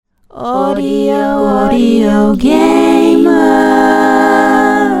Audio Gamer.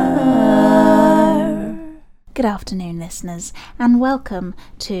 Good afternoon, listeners, and welcome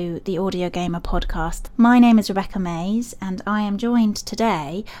to the Audio Gamer podcast. My name is Rebecca Mays, and I am joined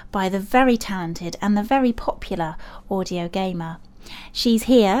today by the very talented and the very popular Audio Gamer. She's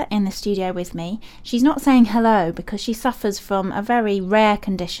here in the studio with me. She's not saying hello because she suffers from a very rare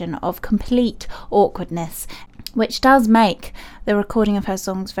condition of complete awkwardness, which does make the recording of her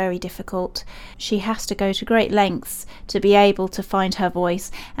songs very difficult. She has to go to great lengths to be able to find her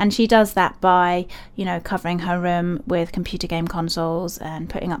voice, and she does that by, covering her room with computer game consoles and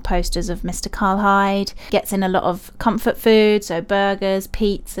putting up posters of Mr. Carl Hyde. Gets in a lot of comfort food, so burgers,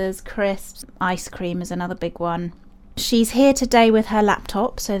 pizzas, crisps, ice cream is another big one. She's here today with her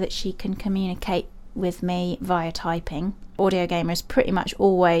laptop so that she can communicate with me via typing. Audio Gamer is pretty much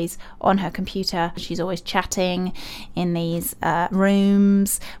always on her computer. She's always chatting in these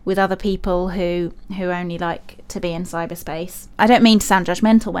rooms with other people who only like to be in cyberspace. I don't mean to sound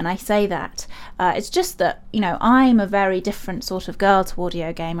judgmental when I say that. It's just that, I'm a very different sort of girl to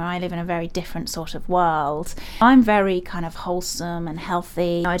Audio Gamer. I live in a very different sort of world. I'm very kind of wholesome and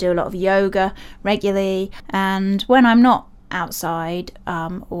healthy. I do a lot of yoga regularly, and when I'm not outside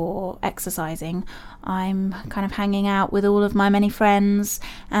or exercising, I'm kind of hanging out with all of my many friends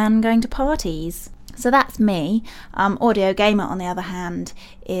and going to parties. So that's me. Audio Gamer, on the other hand,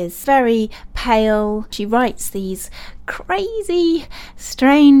 is very pale. She writes these crazy,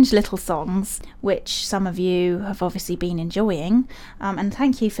 strange little songs, which some of you have obviously been enjoying. And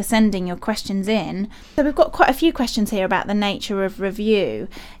thank you for sending your questions in. So we've got quite a few questions here about the nature of review.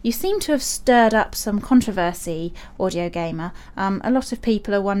 You seem to have stirred up some controversy, Audio Gamer. A lot of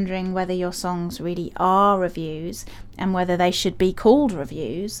people are wondering whether your songs really are reviews and whether they should be called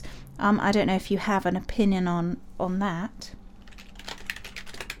reviews. I don't know if you have an opinion on that.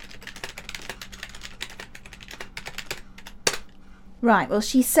 Right, well,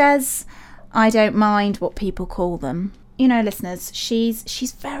 she says, I don't mind what people call them. Listeners,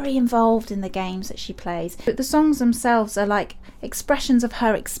 she's very involved in the games that she plays. But the songs themselves are like expressions of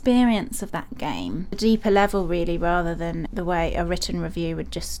her experience of that game. A deeper level, really, rather than the way a written review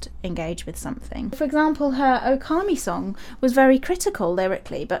would just engage with something. For example, her Okami song was very critical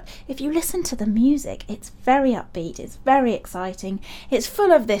lyrically, but if you listen to the music, it's very upbeat, it's very exciting. It's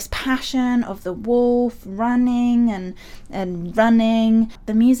full of this passion of the wolf running and running.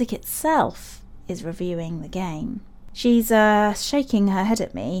 The music itself is reviewing the game. She's shaking her head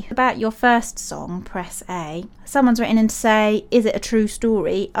at me. About your first song, Press A, someone's written in to say, is it a true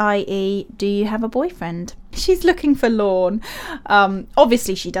story, i.e. do you have a boyfriend? She's looking forlorn.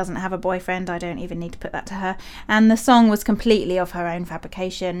 Obviously she doesn't have a boyfriend, I don't even need to put that to her. And the song was completely of her own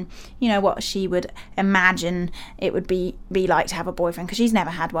fabrication. What she would imagine it would be like to have a boyfriend, because she's never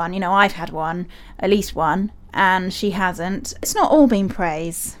had one. I've had one, at least one, and she hasn't. It's not all been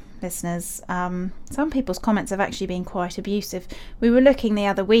praise, listeners. Some people's comments have actually been quite abusive. We were looking the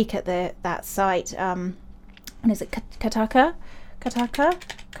other week at that site, and is it Kotaku?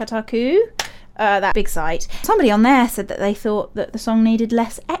 That big site. Somebody on there said that they thought that the song needed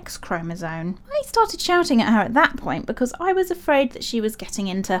less X chromosome. I started shouting at her at that point because I was afraid that she was getting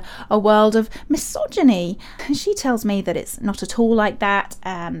into a world of misogyny. She tells me that it's not at all like that,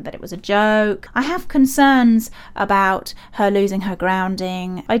 and that it was a joke. I have concerns about her losing her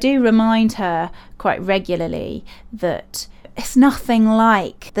grounding. I do remind her quite regularly that it's nothing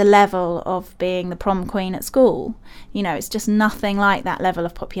like the level of being the prom queen at school. It's just nothing like that level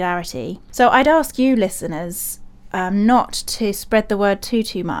of popularity. So I'd ask you, listeners, not to spread the word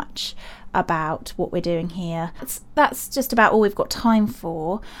too much about what we're doing here. That's just about all we've got time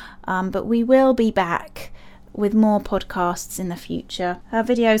for. But we will be back with more podcasts in the future. Our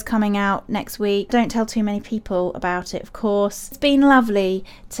video's coming out next week. Don't tell too many people about it, of course. It's been lovely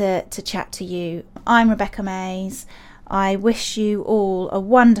to chat to you. I'm Rebecca Mays. I wish you all a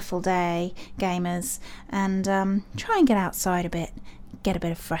wonderful day, gamers, and try and get outside a bit, get a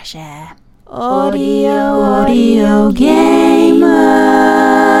bit of fresh air. Audio game.